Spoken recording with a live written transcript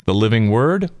The Living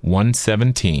Word,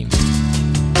 117.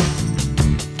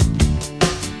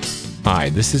 Hi,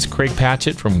 this is Craig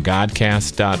Patchett from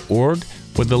Godcast.org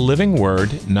with The Living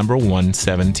Word, number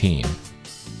 117.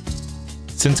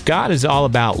 Since God is all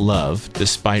about love,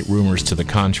 despite rumors to the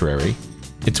contrary,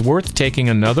 it's worth taking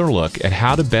another look at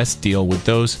how to best deal with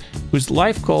those whose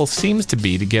life goal seems to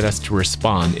be to get us to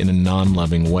respond in a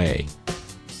non-loving way.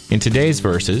 In today's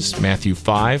verses, Matthew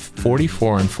 5,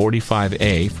 44 and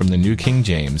 45a from the New King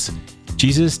James,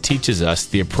 Jesus teaches us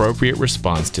the appropriate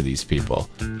response to these people,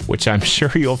 which I'm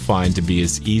sure you'll find to be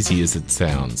as easy as it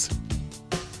sounds.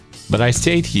 But I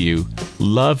say to you,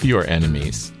 love your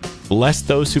enemies, bless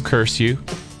those who curse you,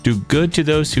 do good to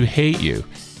those who hate you,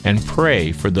 and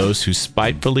pray for those who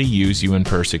spitefully use you and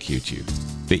persecute you,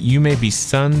 that you may be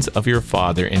sons of your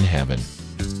Father in heaven.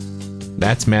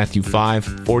 That's Matthew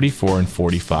 5, 44 and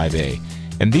 45a.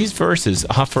 And these verses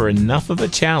offer enough of a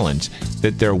challenge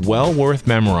that they're well worth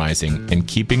memorizing and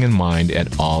keeping in mind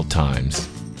at all times.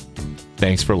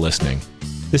 Thanks for listening.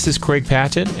 This is Craig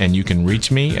Patchett, and you can reach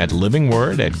me at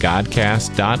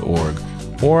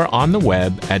livingword@godcast.org or on the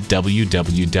web at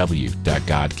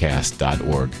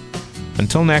www.godcast.org.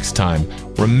 Until next time,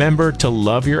 remember to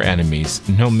love your enemies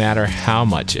no matter how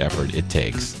much effort it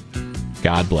takes.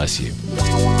 God bless you.